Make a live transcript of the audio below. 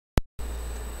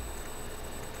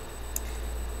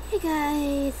Hey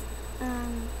guys,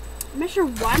 I'm not sure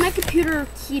why my computer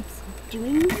keeps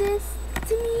doing this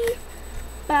to me,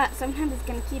 but sometimes it's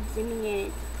gonna keep zooming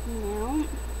in,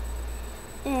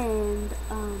 and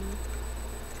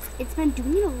it's been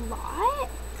doing it a lot.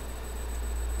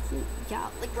 So yeah,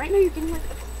 like right now you're getting like a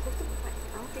close up of my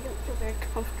mouth. I don't feel very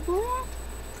comfortable at.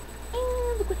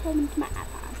 And look what happened to my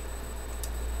iPod.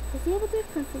 I was able to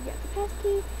configure the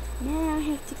passkey. Now I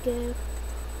have to go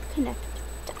connect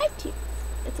to iTunes.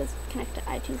 It says connect to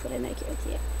iTunes, but I know you can't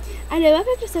see it. I know, my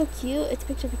picture's so cute. It's a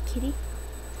picture of a kitty.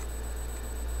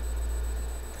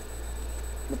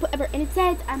 Whatever. And it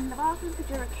says, I'm the boss of the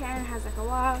picture of a cat. It has like a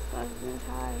wasp,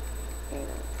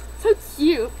 so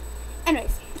cute.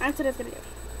 Anyways, that's what I was gonna do.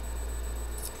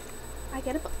 I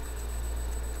get a book.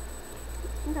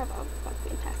 I got a book,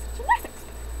 fantastic gymnastics.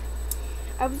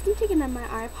 I was gonna take it on my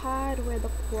iPod where the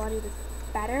quality was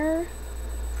better.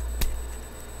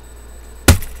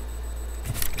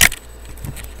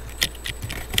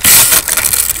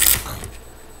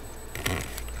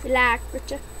 Relax,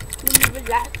 Richard.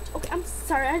 Relax. Okay, I'm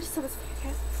sorry. I just saw this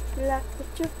fantastic. Relax,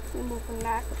 Richard.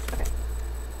 Relax. Okay.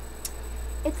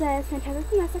 It says fantastic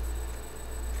gymnastics.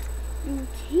 You can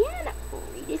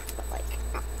read it, but like,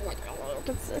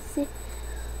 let's see.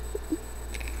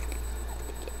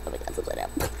 Oh my God, it's lit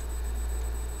up.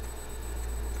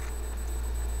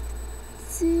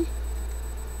 See.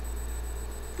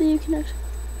 So you can actually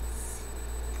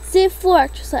see floor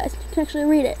exercise. You can actually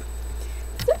read it.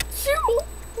 So cute.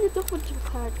 It's a bunch of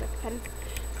cards like pen.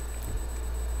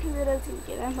 It doesn't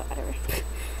do that, but whatever.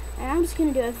 And I'm just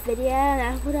gonna do a video and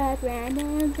I put out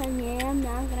random and yeah,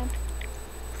 now I'm gonna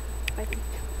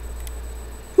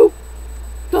whoop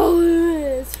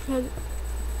dollars right.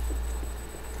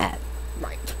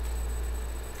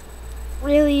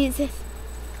 Really is this?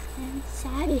 I'm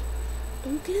sorry.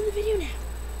 Don't get in the video now.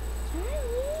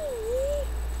 Sorry.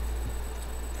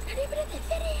 How do you put in the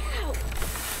video?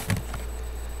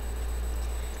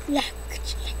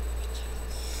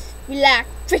 Relax,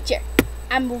 Richard.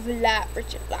 I'm moving like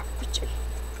Richard, like Richard.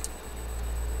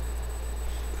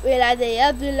 Well, the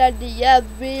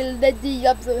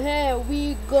up, so here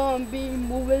we gonna be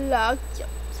moving like yup.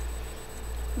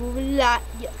 Moving like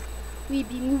yup. We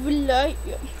be moving like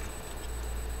yup.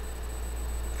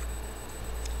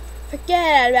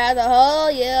 Forget about the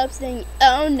whole yup thing.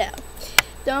 Oh no.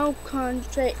 Don't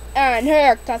concentrate on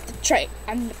her, concentrate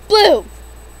on the blue.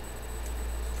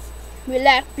 We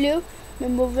like blue, we're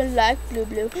moving like blue,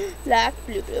 like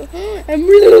blue. And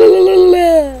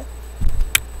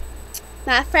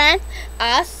my friends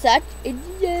are such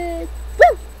idiots.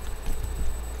 Woo!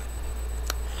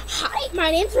 Hi, my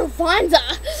name's Ravonda.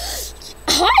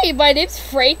 Hi, my name's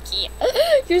Frankie.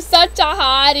 You're such a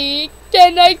hottie.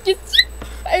 Can I kiss you?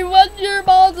 I want your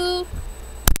bottle.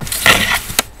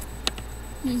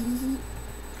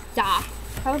 Yeah.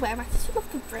 Probably my sister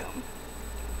left the room.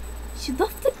 She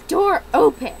left the door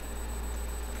open.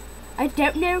 I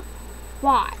don't know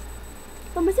why.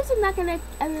 But my sister's not gonna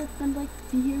ever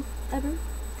be here ever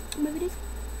in my videos.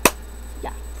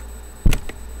 Yeah.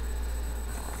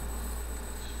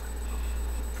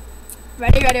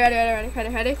 Ready.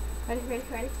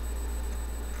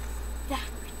 Yeah.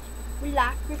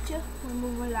 Relax, Richard. We're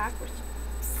moving relax, Richard.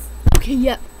 Okay,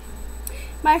 yeah.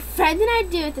 My friend and I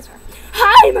do it this way.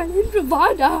 Hi, my name's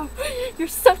Ravonda. You're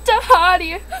such a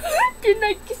hottie. Can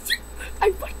I kiss you? I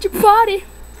want your body.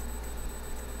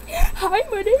 Hi,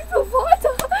 my name's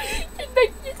Ravonda. Can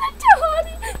I kiss you? Such a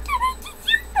hottie. Can I kiss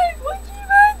you? I want your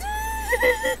body.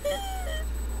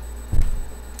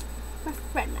 My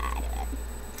friend and I do it.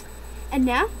 And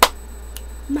now,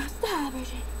 my style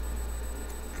version.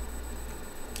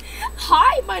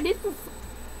 Hi, my name's Ravonda.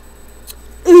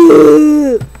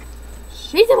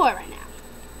 She's a boy right now.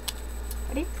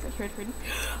 Ready? Ready.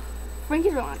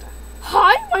 Frankie's Ravonda.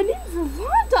 Hi, my name's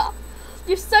Ravonda.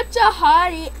 You're such a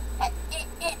hottie.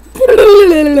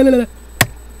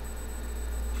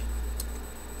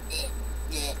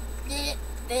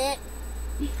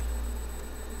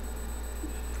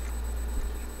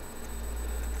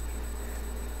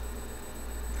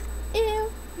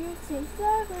 Ew, you're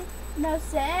 6'7". No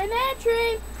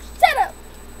symmetry. Shut up.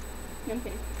 No, I'm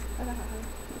kidding.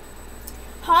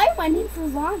 Hi, my name's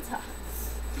Ravonda.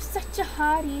 You're such a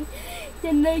hottie.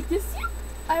 Can I kiss you?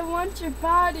 I want your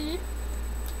body.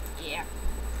 Yeah.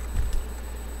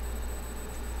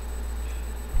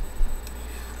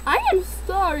 I am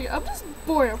sorry. I'm just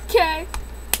bored, okay?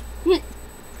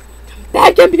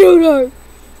 Bad computer.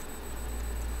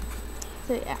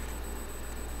 So yeah.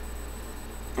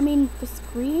 I mean, the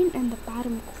screen in the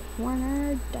bottom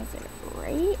corner does it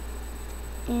right.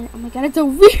 And oh my God, it's so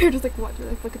weird. It's like, what?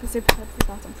 Like, look at the same pad. It's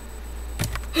awesome.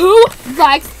 Who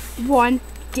likes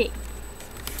 1D?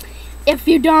 If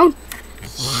you don't,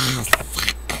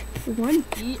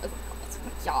 1D is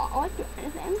yeah, I like doing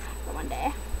anything for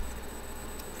 1D.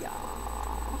 Yeah.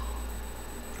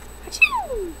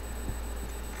 Achoo!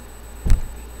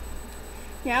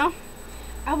 Now,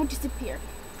 I will disappear.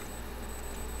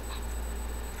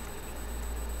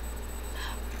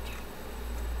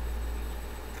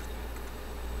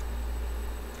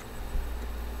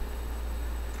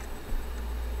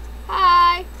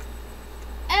 Hi!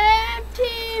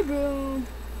 Empty room.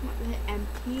 Not really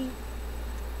empty.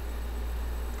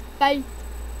 Bye.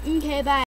 Okay, bye.